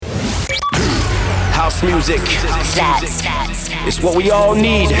house music. It's what we all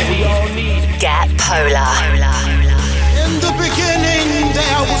need. Get polar. In the beginning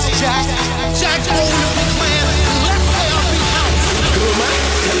there was Jack. Jack owned the clan. Let there be house.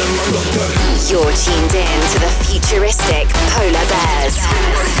 You're tuned in to the futuristic Polar Bears.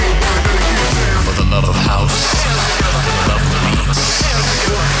 For the love of house, for the love of beats.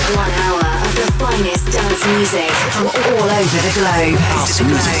 1 hour of the finest dance music from all over the globe. House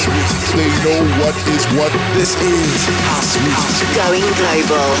music. They know what is what. This is house music. Going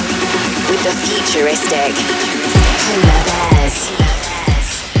global with the futuristic Polar Bears.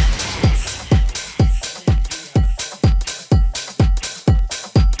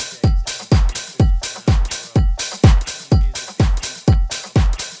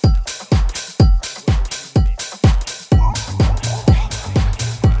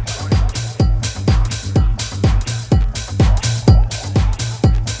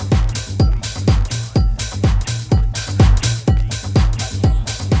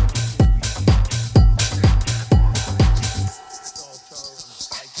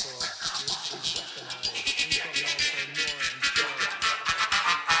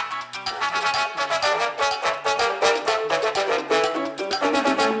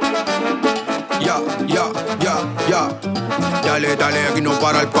 Dale, aquí no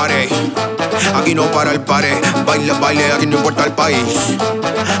para el paré. Aquí no para el paré. Baile, aquí no importa el país.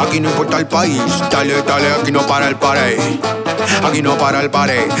 Aquí no importa el país. Dale, aquí no para el paré. Aquí no para el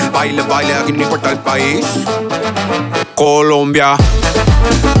paré. Baile, aquí no importa el país. Colombia.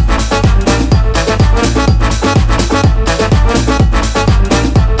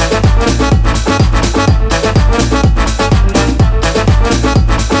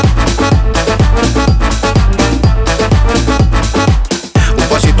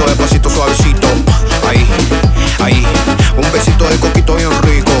 Despacito, suavecito, ahí, un besito de coquito bien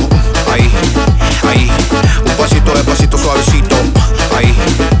rico, ahí, un pasito despacito, suavecito,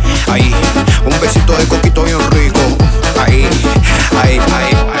 ahí, un besito de coquito bien rico, ahí.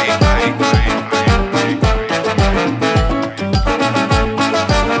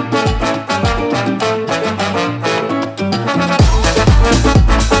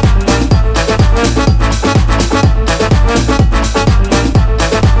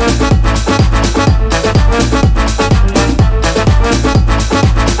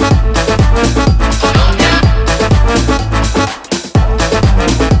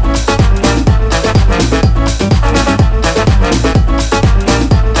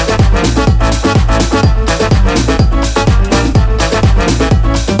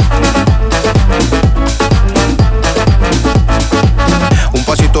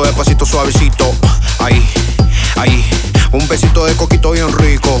 Despacito, suavecito, ahí, un besito de coquito bien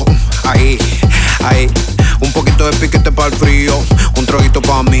rico, ahí, un poquito de piquete para el frío, un traguito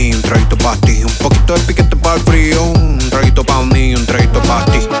para mí, un traguito para ti, un poquito de piquete para el frío, un traguito para mí, un traguito para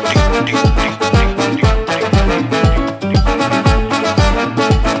ti.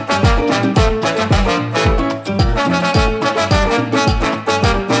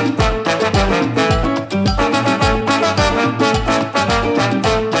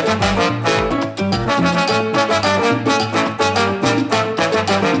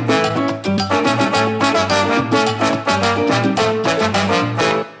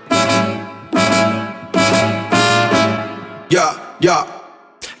 Ya,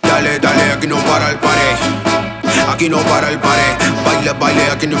 dale, aquí no para el paré. Aquí no para el paré. Baile,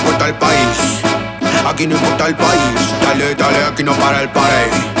 aquí no importa el país. Aquí no importa el país. Dale, aquí no para el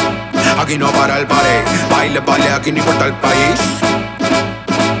paré. Aquí no para el paré. Baile, aquí no importa el país.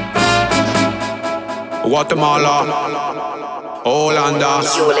 Guatemala, Holanda,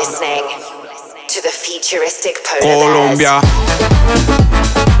 You're listening to the futuristic Polar Colombia. Bears. Colombia.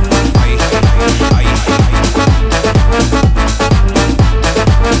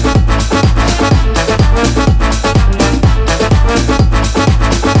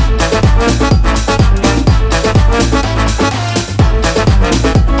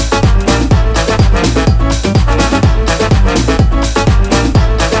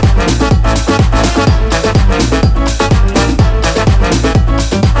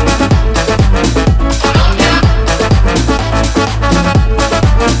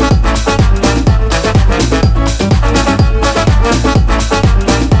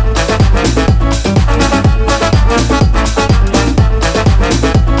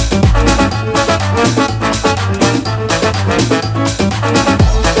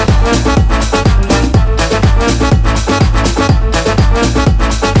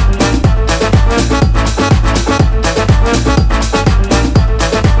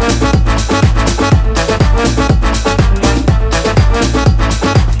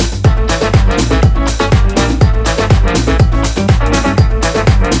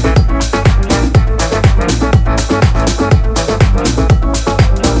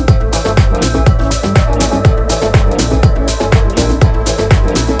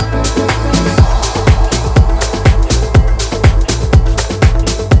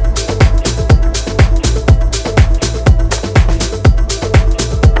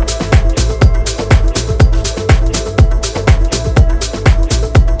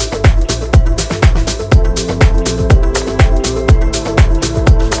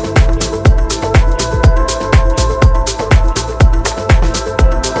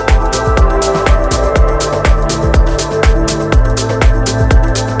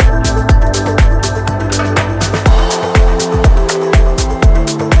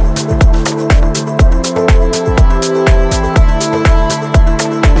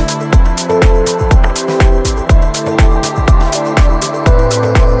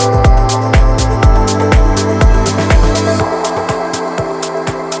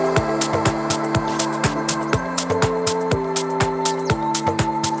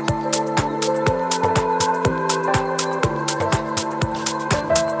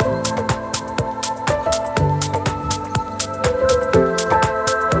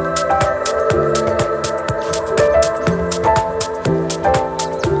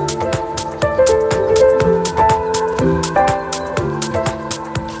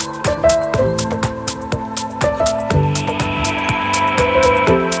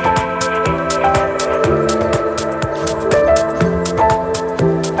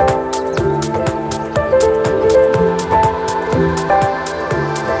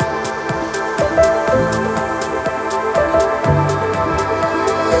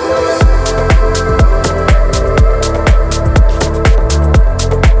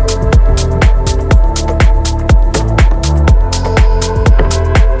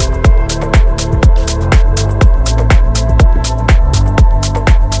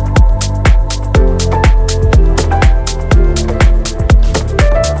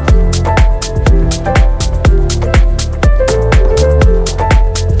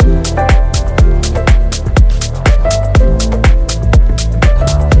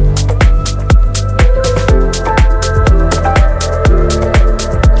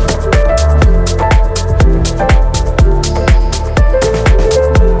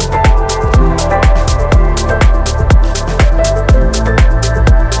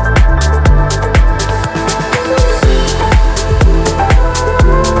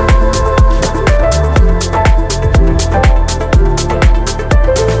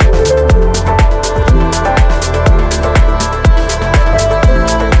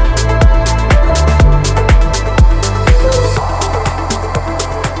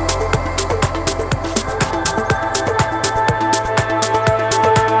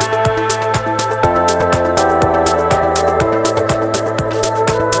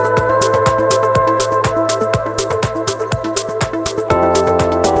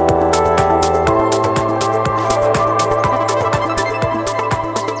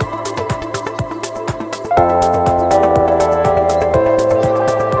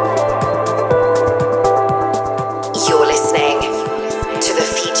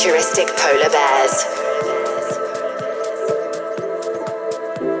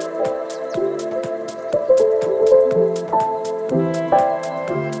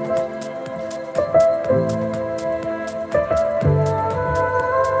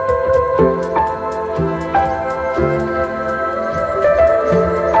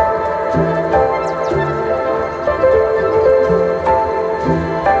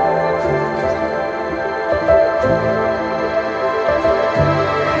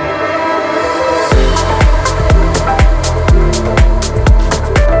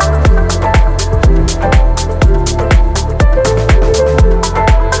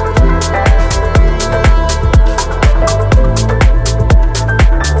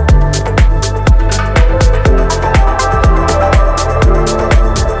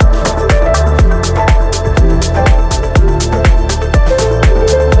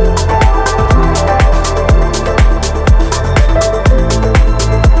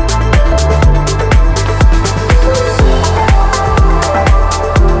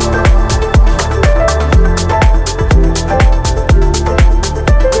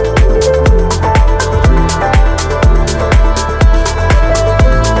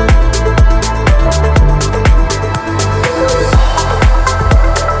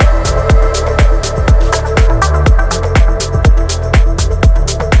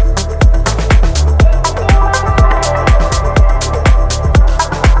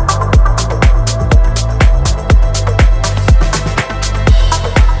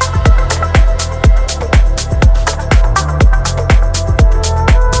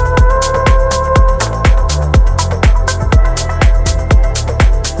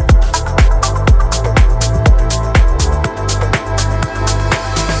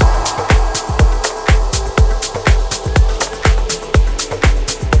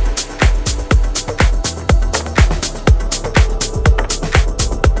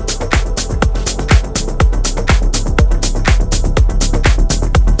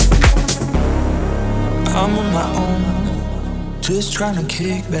 my own, just trying to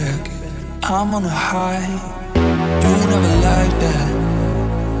kick back. I'm on a high, you never like that.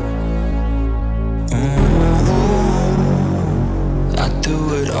 I do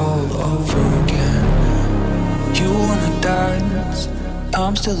it all over again. You wanna dance,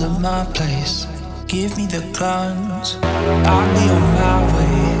 I'm still at my place. Give me the guns, I'll be on my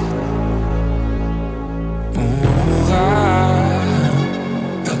way.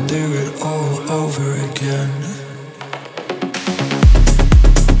 I'll do it all over again.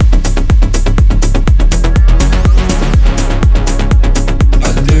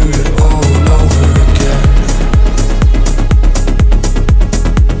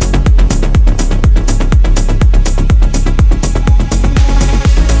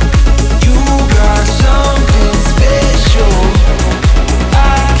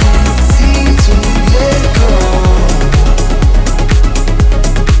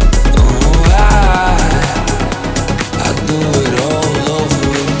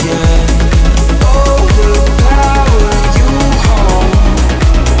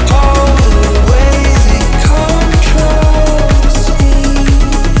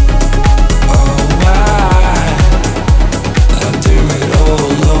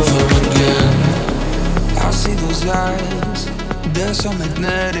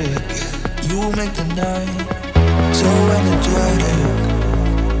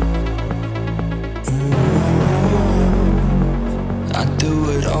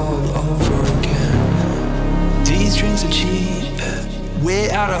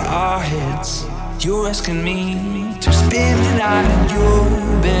 You're asking me to spend the night in your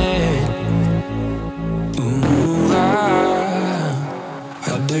bed. Ooh,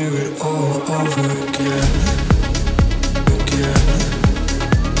 I'll do it all over again, again,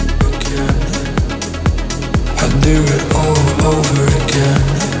 again. I'll do it all over again,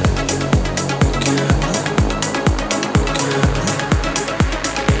 again, again,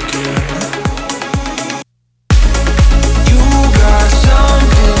 again. You got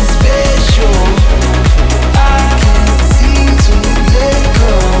something special.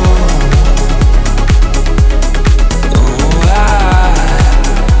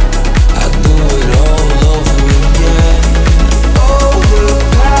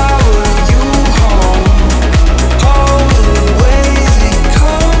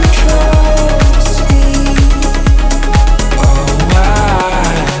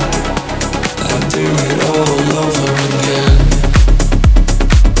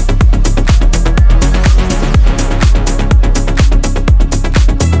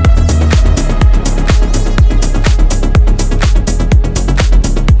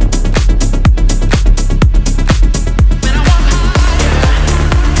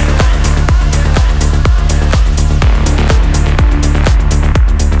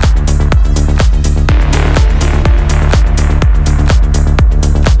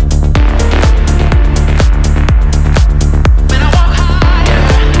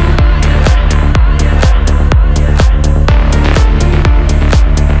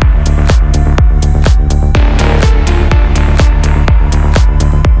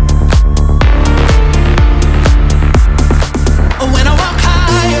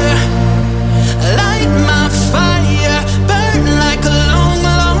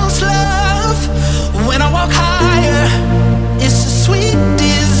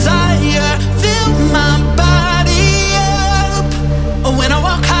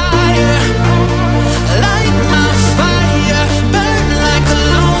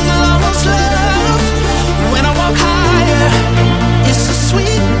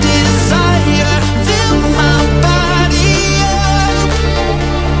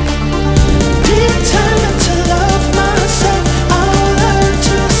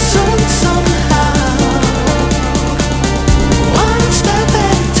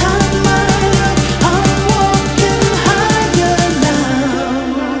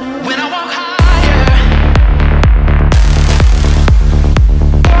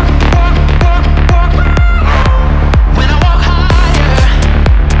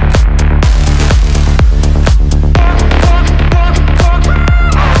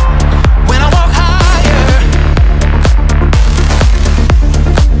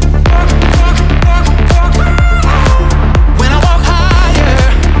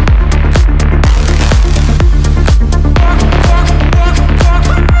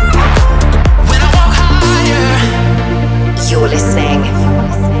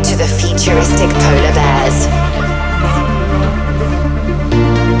 Futuristic polar bears.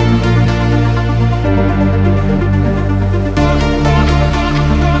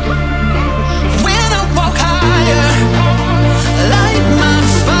 Light my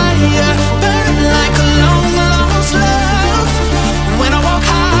fire, burn like a long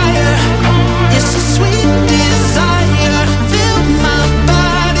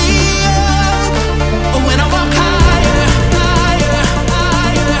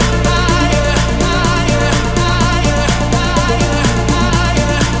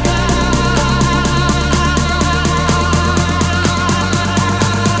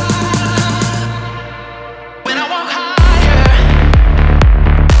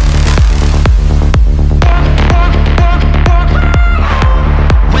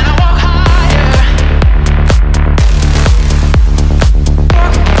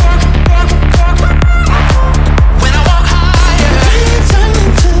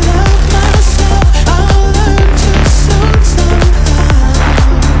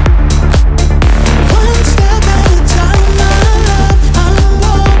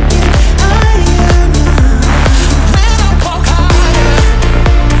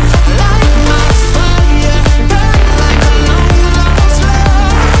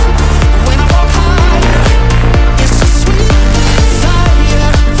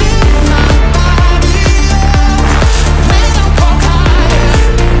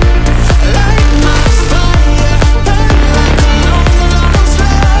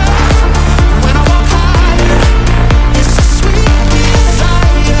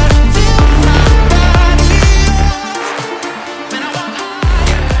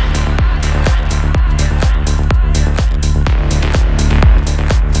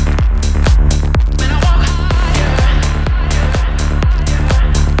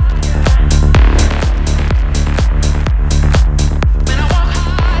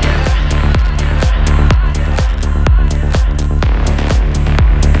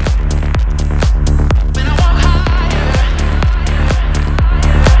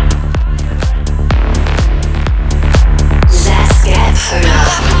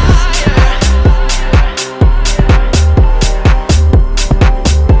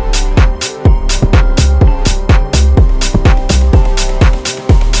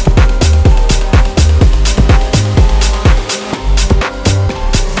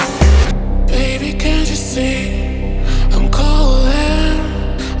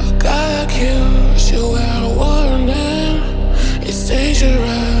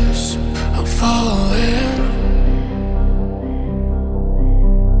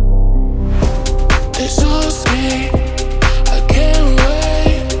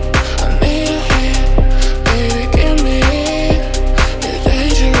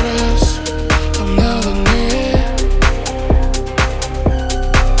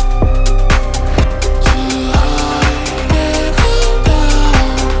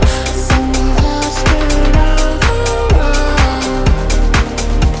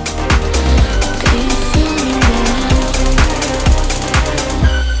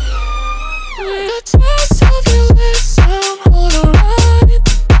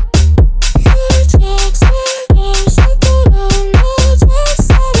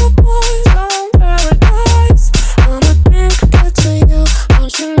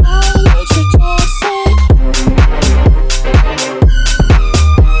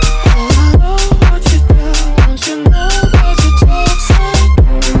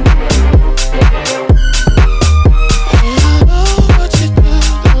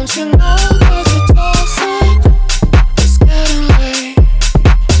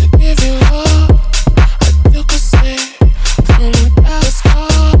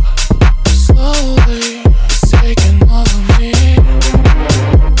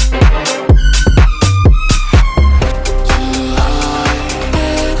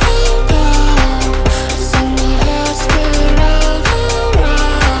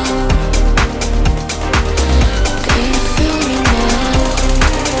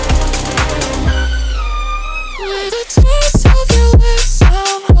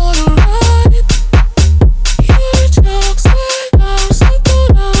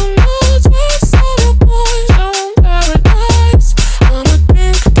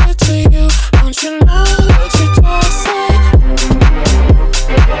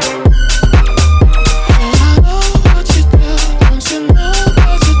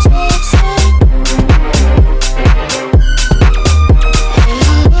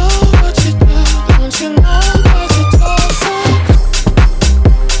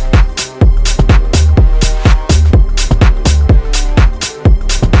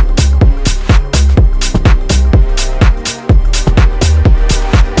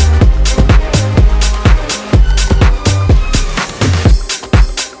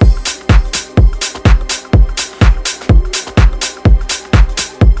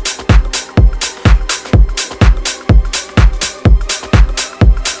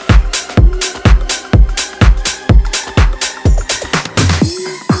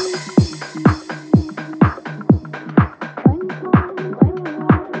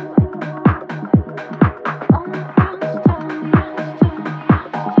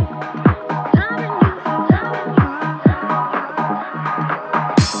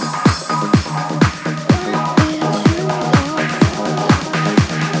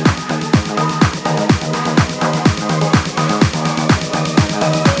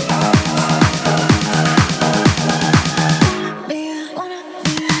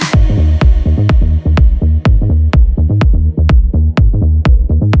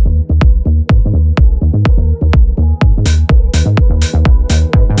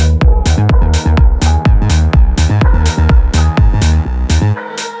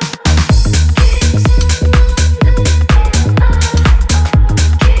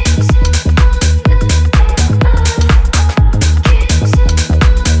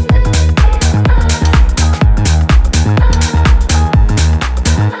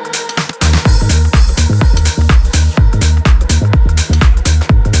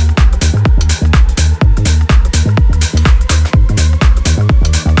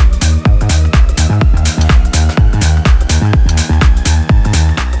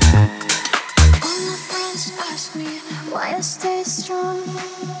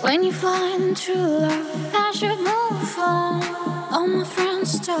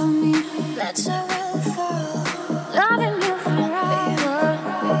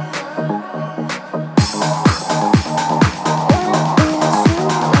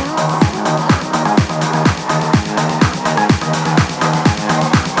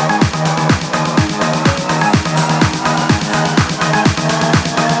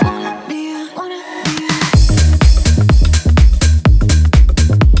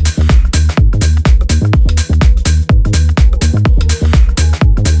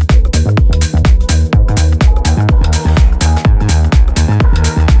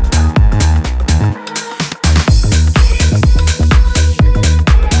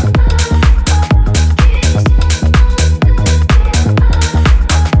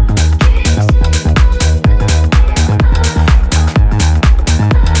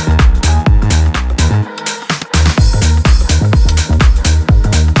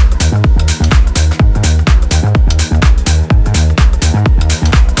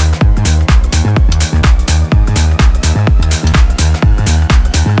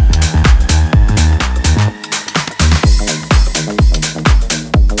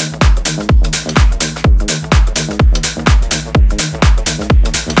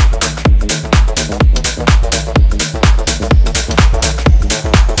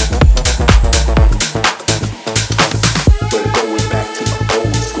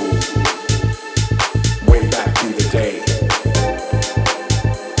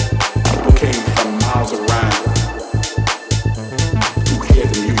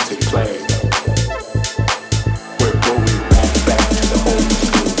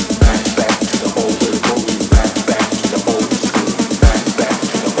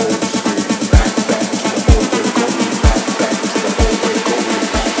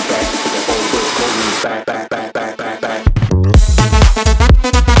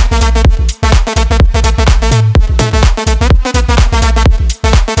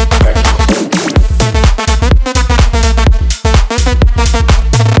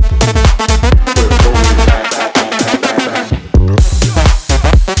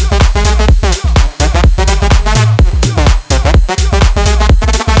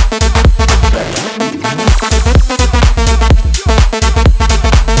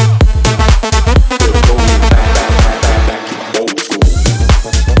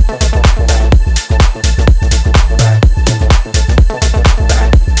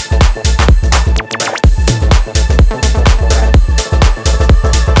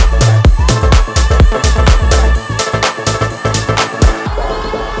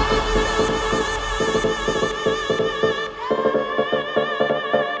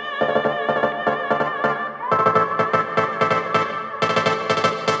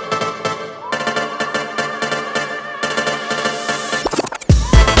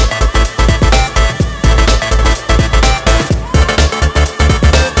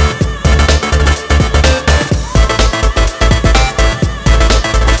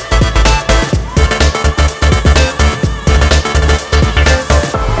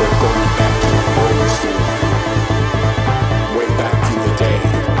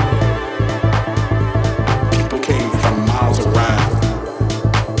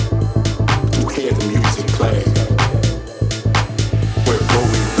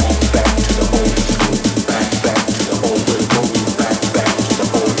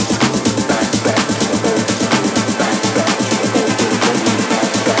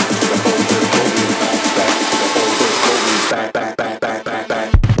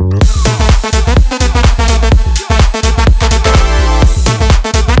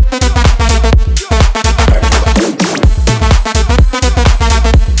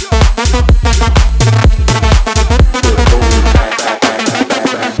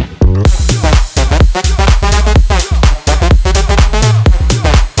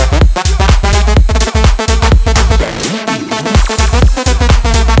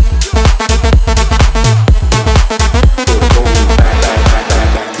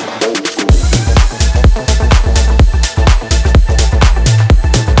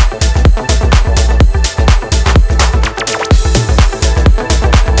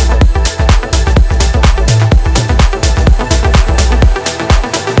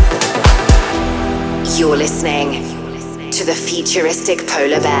the Futuristic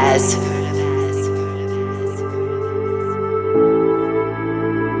Polar Bears.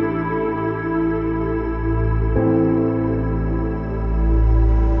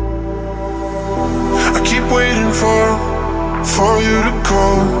 I keep waiting for you to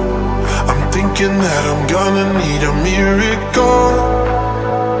call. I'm thinking that I'm gonna need a miracle.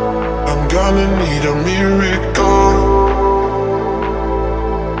 I'm gonna need a miracle.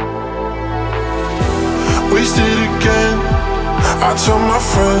 Wasted again, I tell my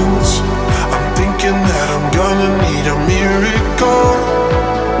friends I'm thinking that I'm gonna need a miracle.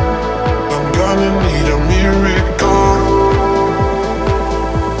 I'm gonna need a miracle.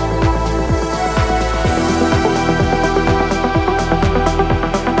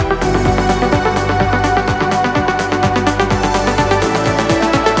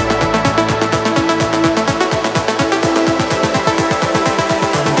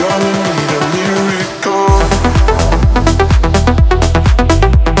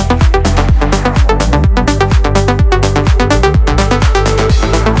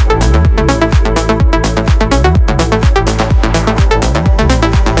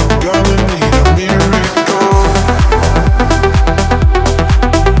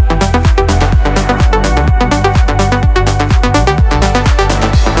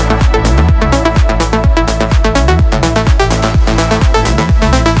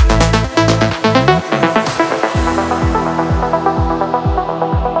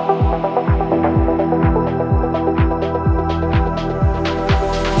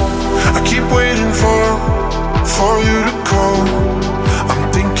 For you to call, I'm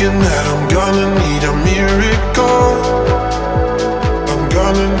thinking that I'm gonna need a miracle. I'm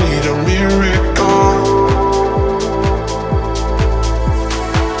gonna need a miracle.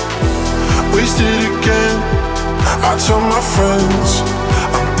 Wasted again, I tell my friends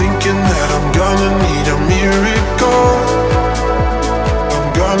I'm thinking that I'm gonna need a miracle. I'm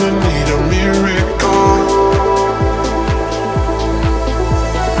gonna need a miracle.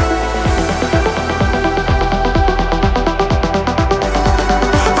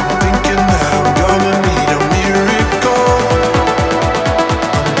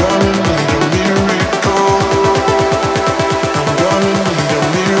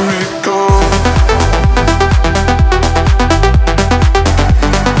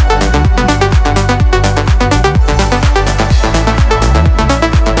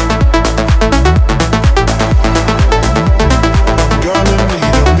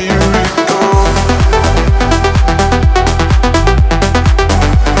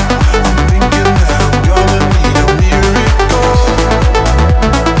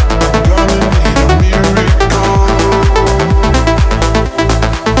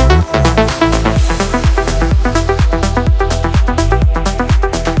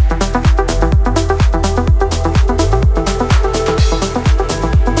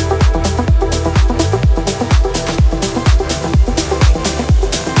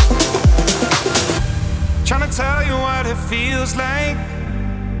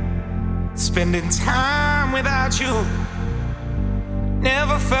 Spending time without you.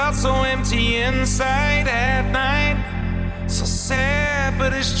 Never felt so empty inside at night. So sad,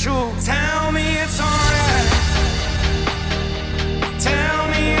 but it's true. Tell me it's alright. Tell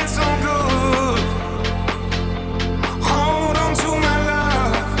me it's all good. Hold on to my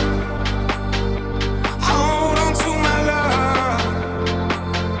love. Hold on to my love.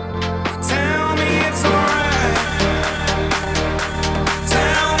 Tell me it's alright.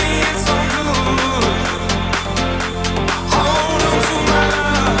 Tell me it's all good. Hold on to my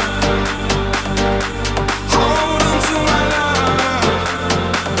love. Hold on to my love.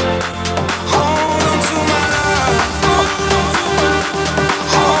 Hold on to my love.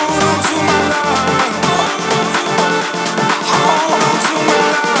 Hold on to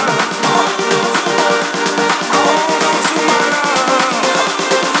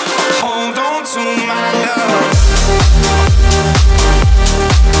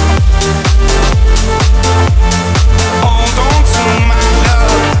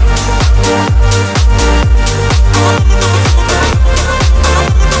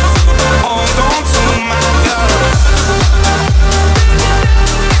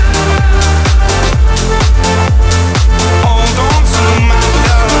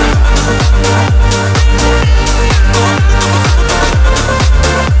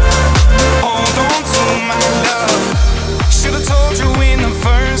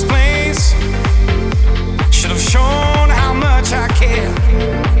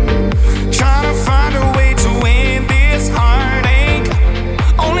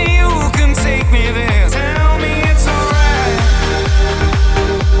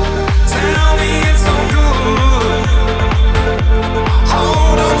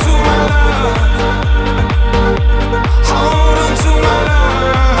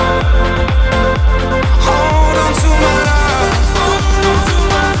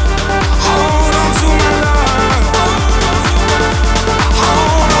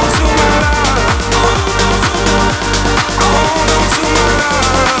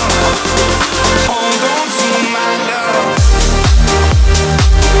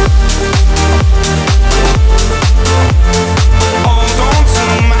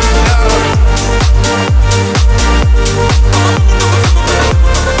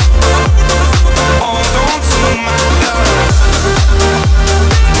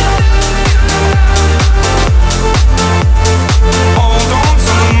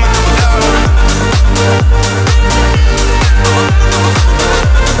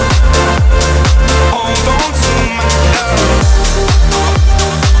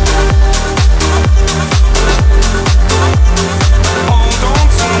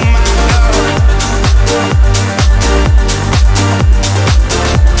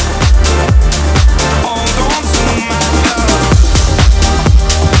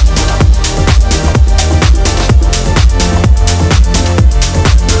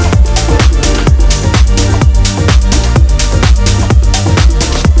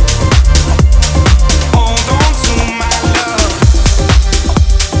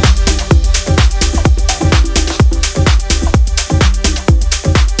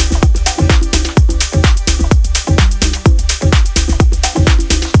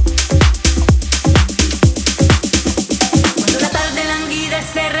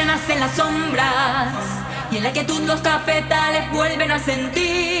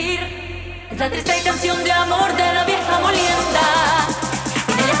sentir. Es la triste canción de amor de la vieja molienda.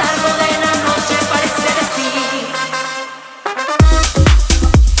 En el letargo de la noche parece decir.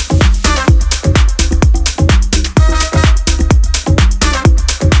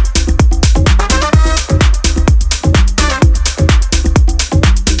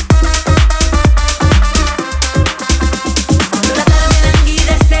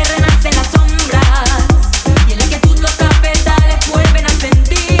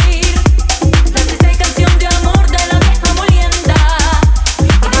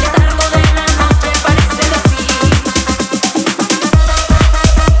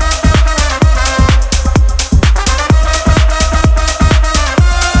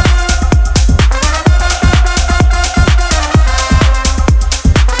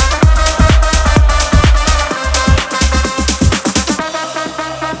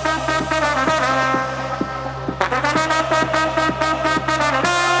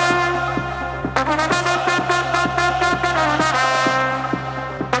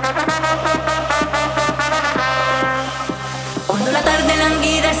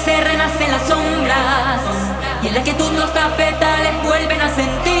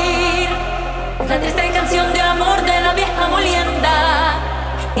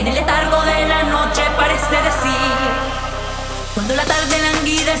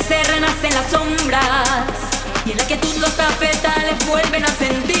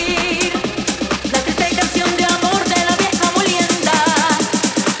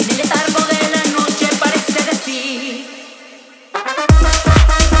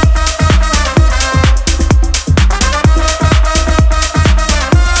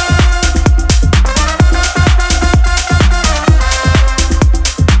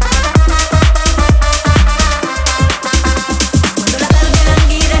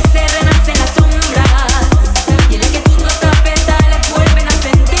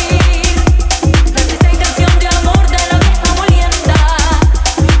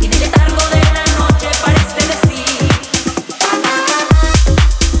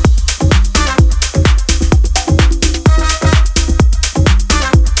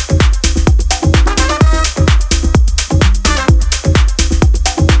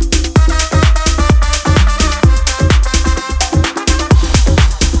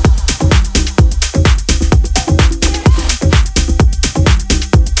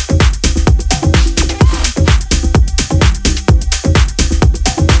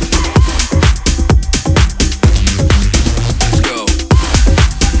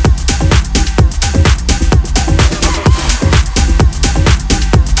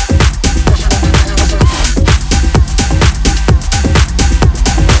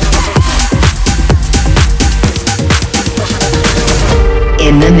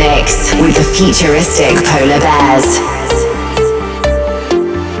 In the mix with the futuristic polar bears.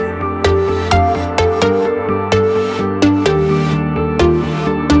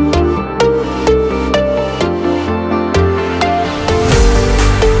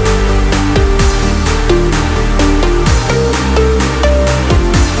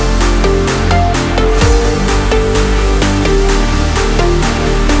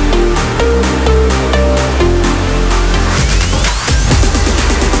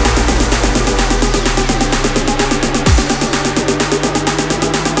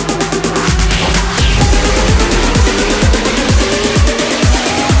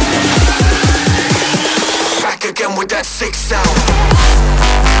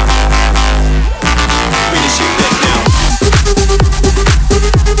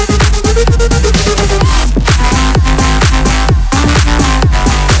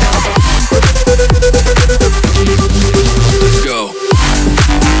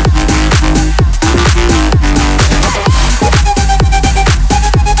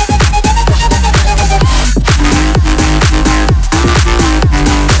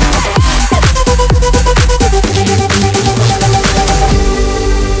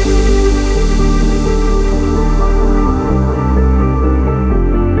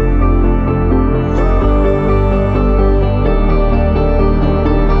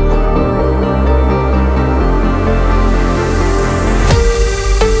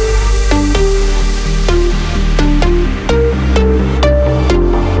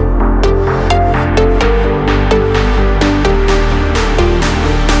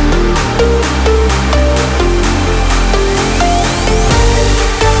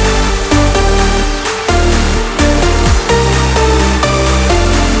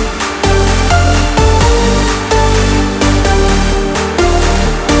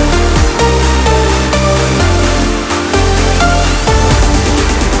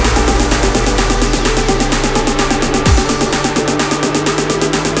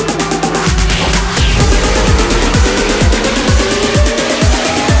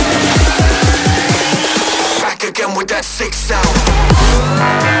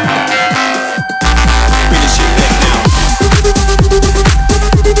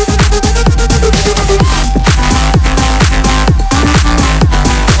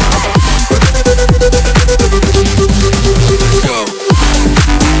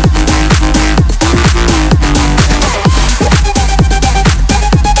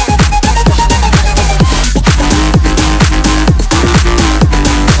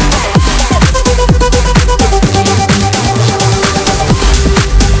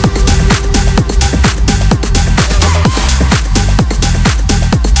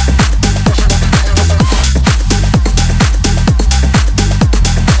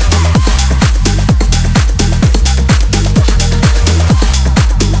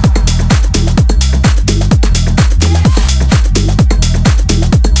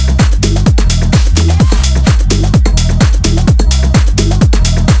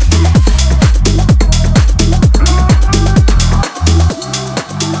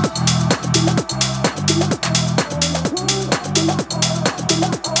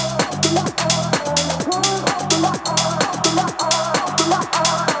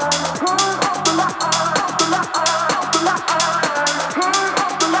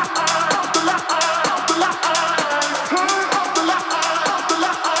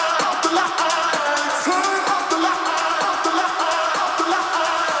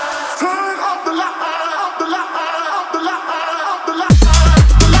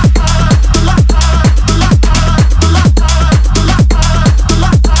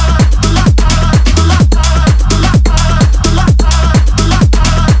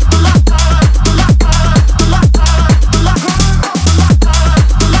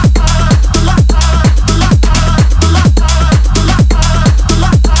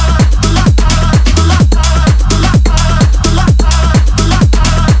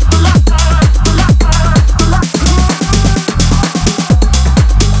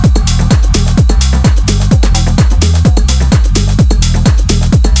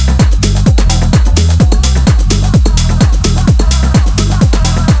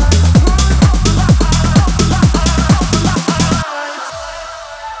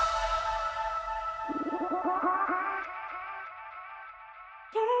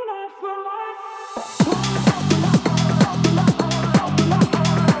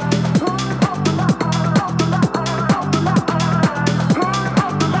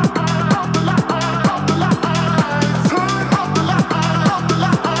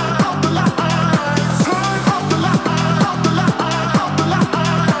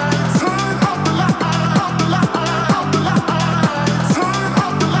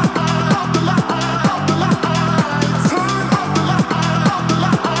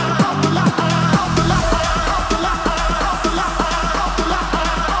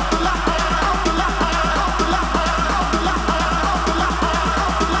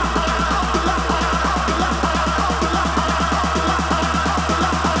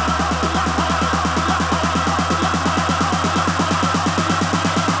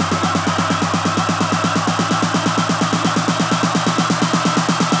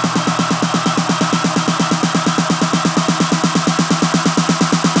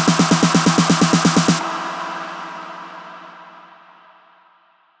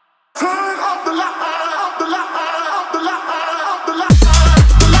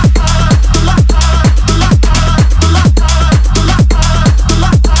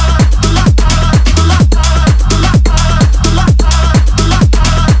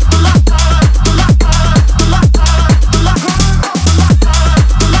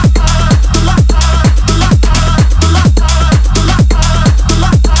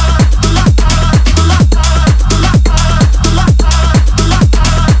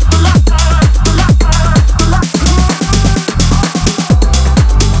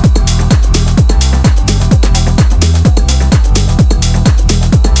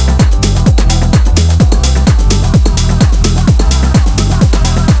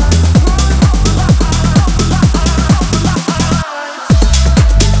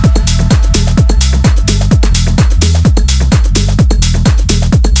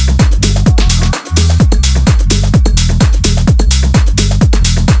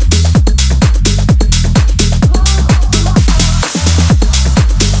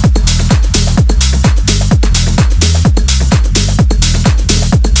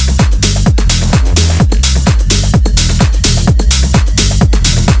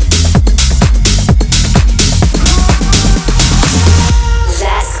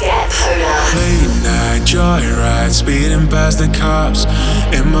 past the cops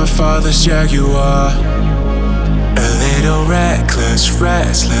in my father's Jaguar. A little reckless,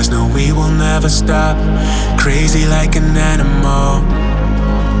 restless, no, we will never stop. Crazy like an animal.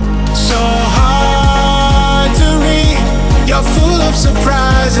 So hard to read, you're full of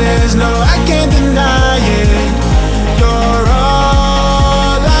surprises. No, I can't deny it. You're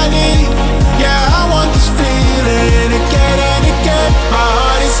all I need. Yeah, I want this feeling again and again. My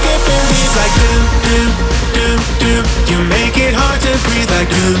heart is skipping beats like doom, doom, doom, doom. You make it hard to breathe like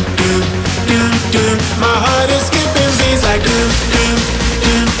doom, doom, doom, doom. My heart is skipping beats like doom, doom,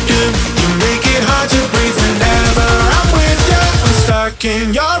 doom, doom. You make it hard to breathe whenever I'm with you. I'm stuck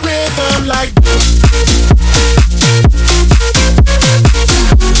in your rhythm like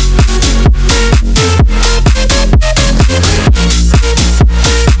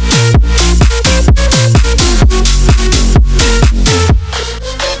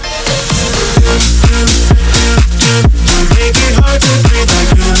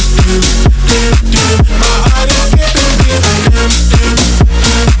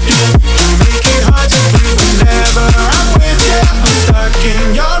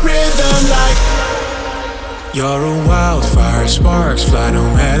you're a wildfire, sparks fly no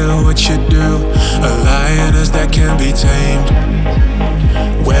matter what you do. A lioness that can be tamed.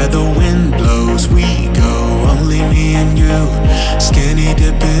 Where the wind blows, we go. Only me and you, skinny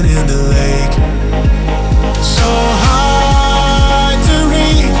dipping in the lake. So hard to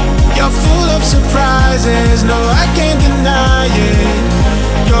read, you're full of surprises. No, I can't deny it.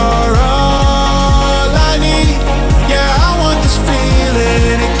 You're all I need. Yeah, I want this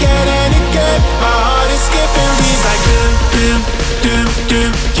feeling again and again. My heart is skipping beats like doom, doom, doom,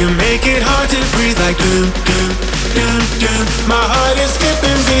 doom. You make it hard to breathe like doom, doom, doom, doom. My heart is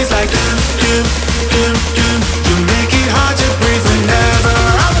skipping beats like doom, doom, doom, doom. You make it hard to breathe whenever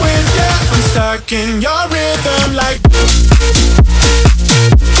I'm with you. I'm stuck in your rhythm like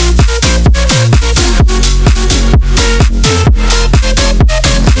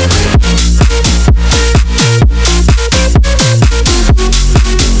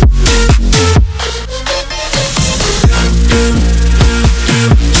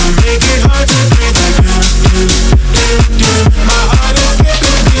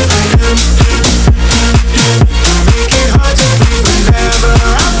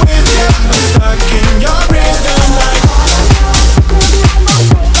in your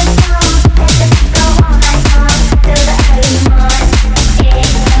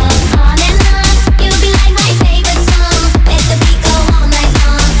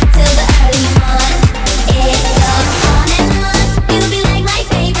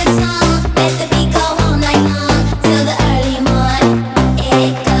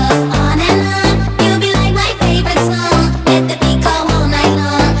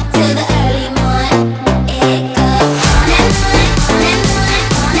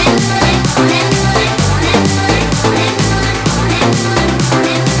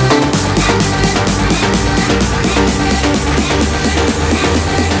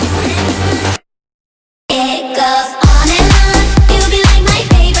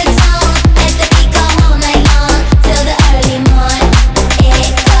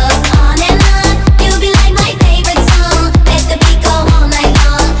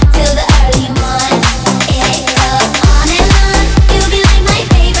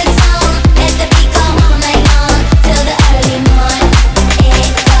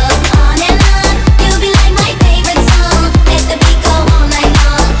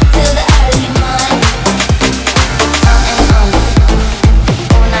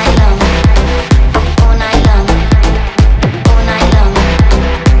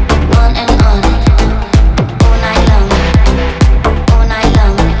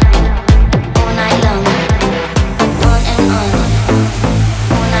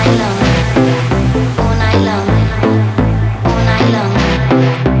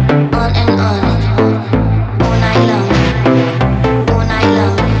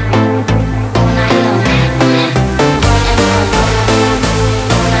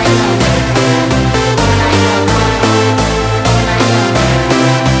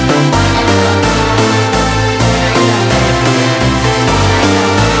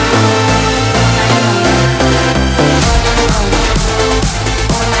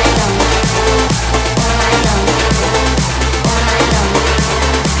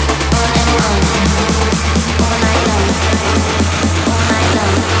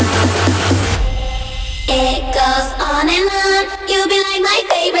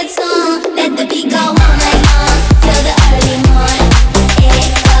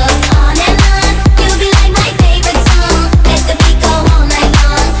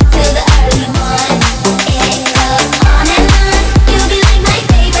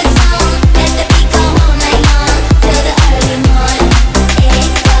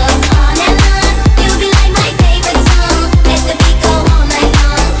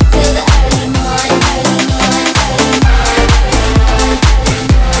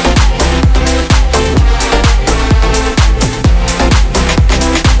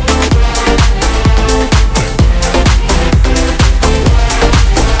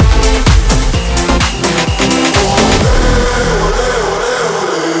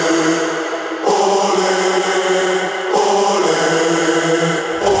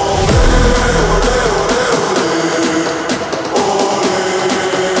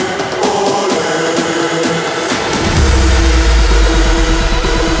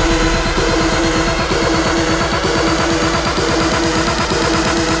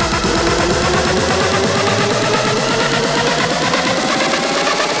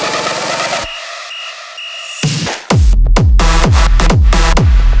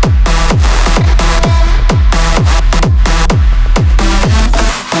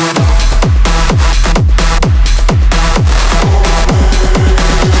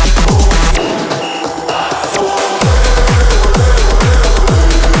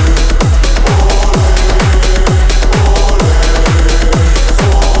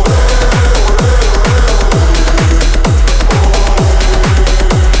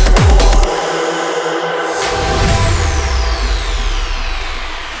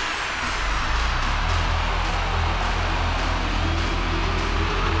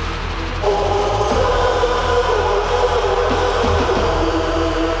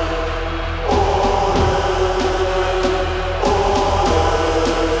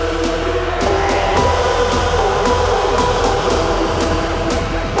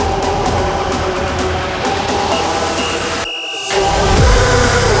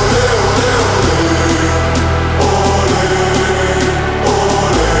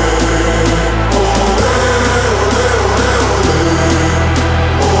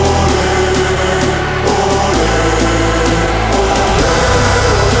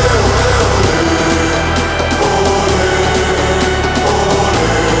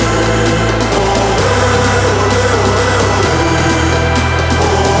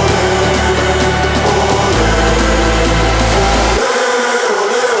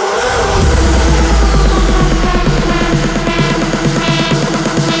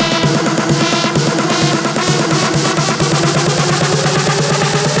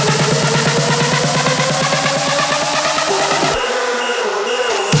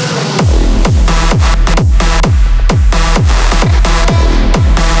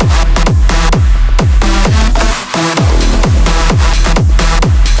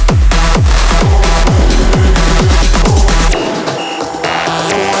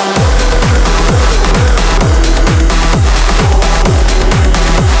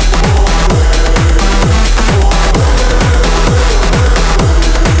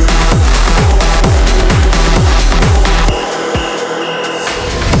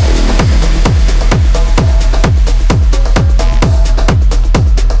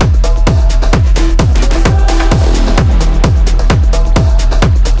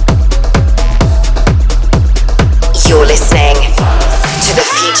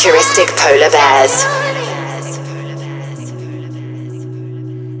polar bears.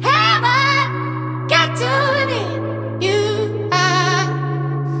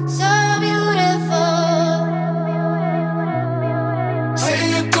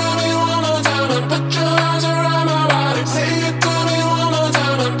 Say it to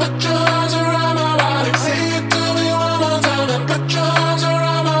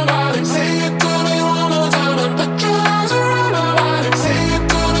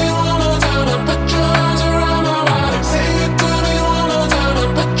me one more time and put your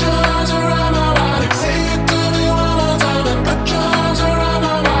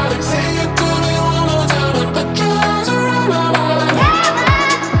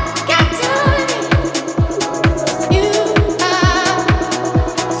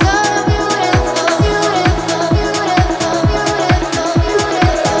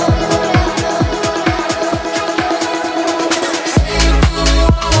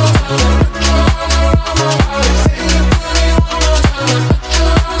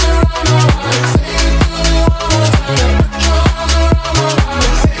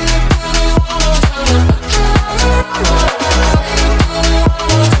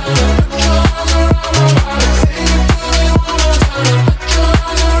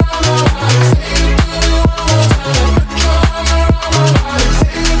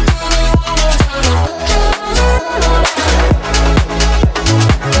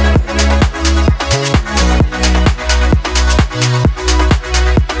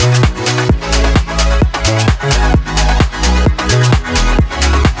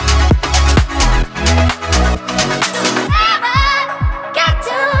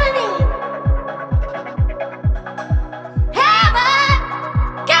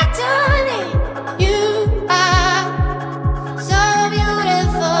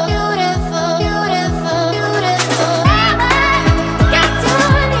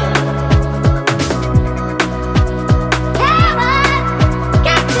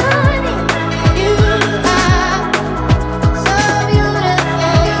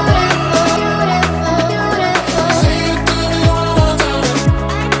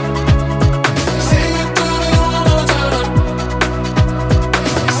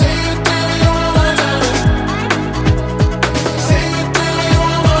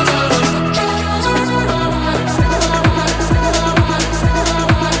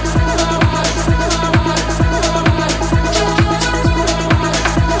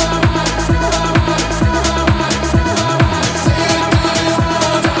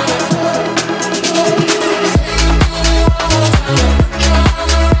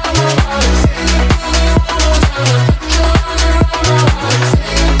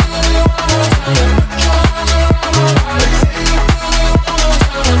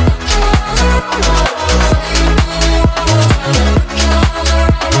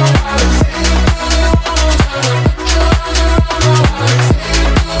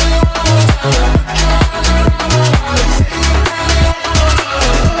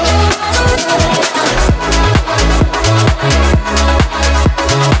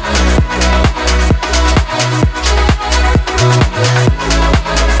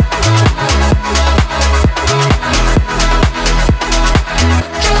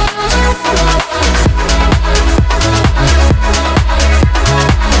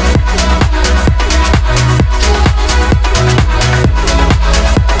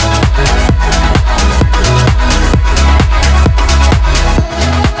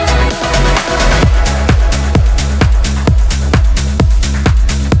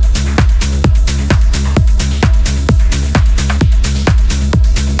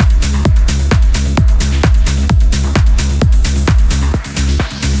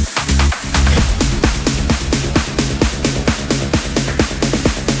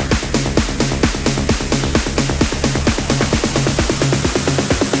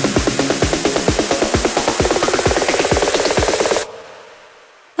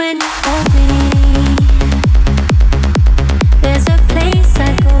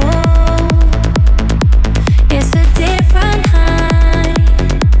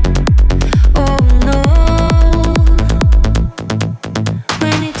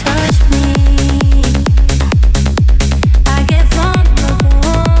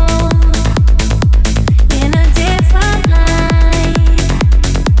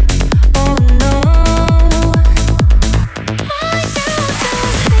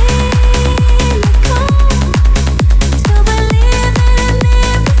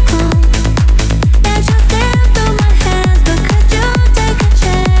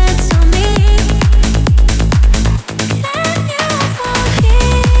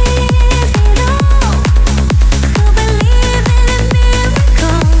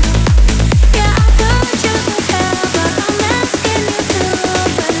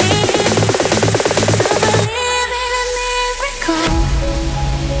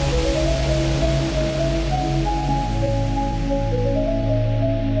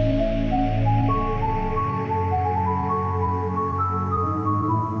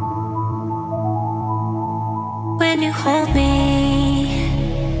when you hold me.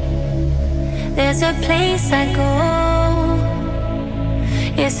 There's a place I go.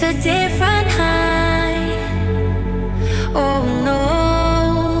 It's a different high. Oh no.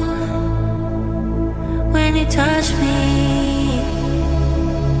 When you touch me,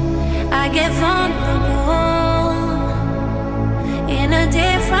 I get vulnerable in a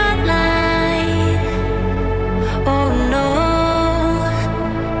different light. Oh no.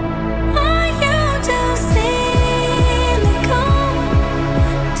 Are you too cynical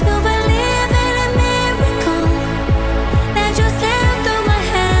to believe in a miracle that just slipped through my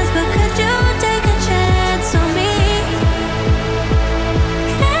hands? But could you take a chance on me?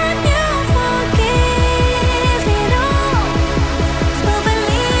 Can you forgive it all to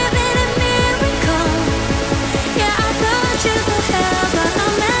believe in a miracle? Yeah, I put you through hell, but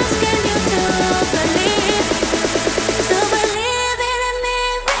I'm asking you to believe in a miracle. To believe in a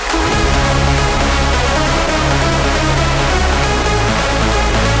miracle.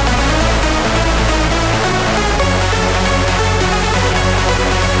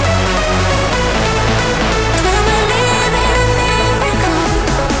 To believe in a miracle.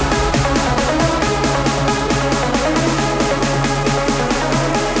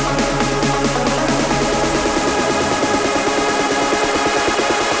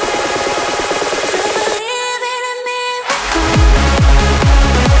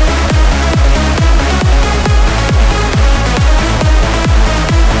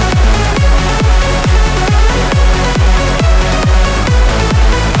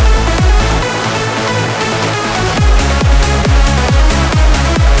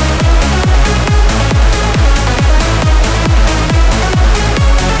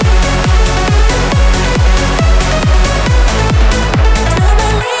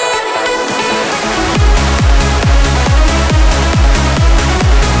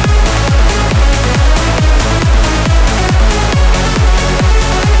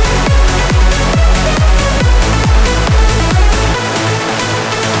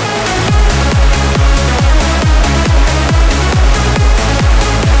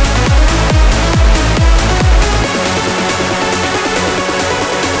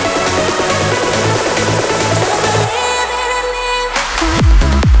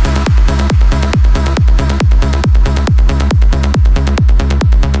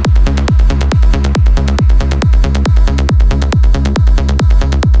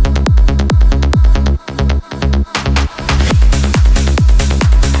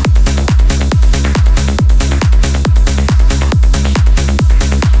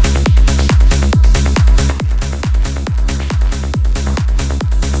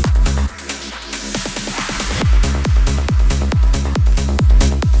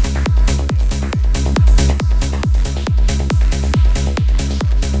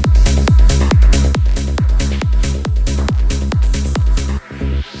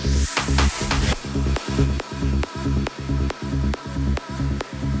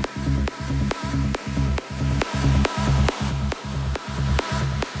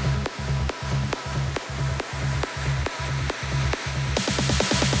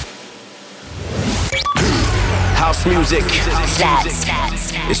 House music.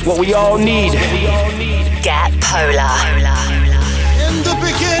 It's what we all need. Get polar. In the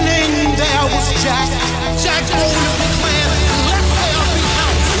beginning, there was Jack. Jack owner the clan. Let there be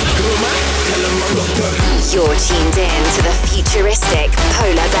house. You're tuned in to the futuristic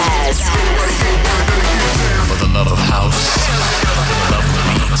Polar Bears. For the love of house, for the love of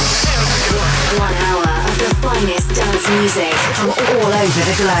beats. 1 hour of the finest dance music from all over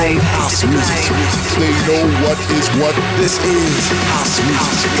the globe. House music. They know what is what. This is house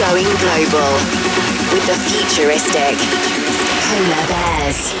music. Going global with the futuristic Polar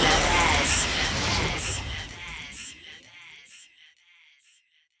Bears.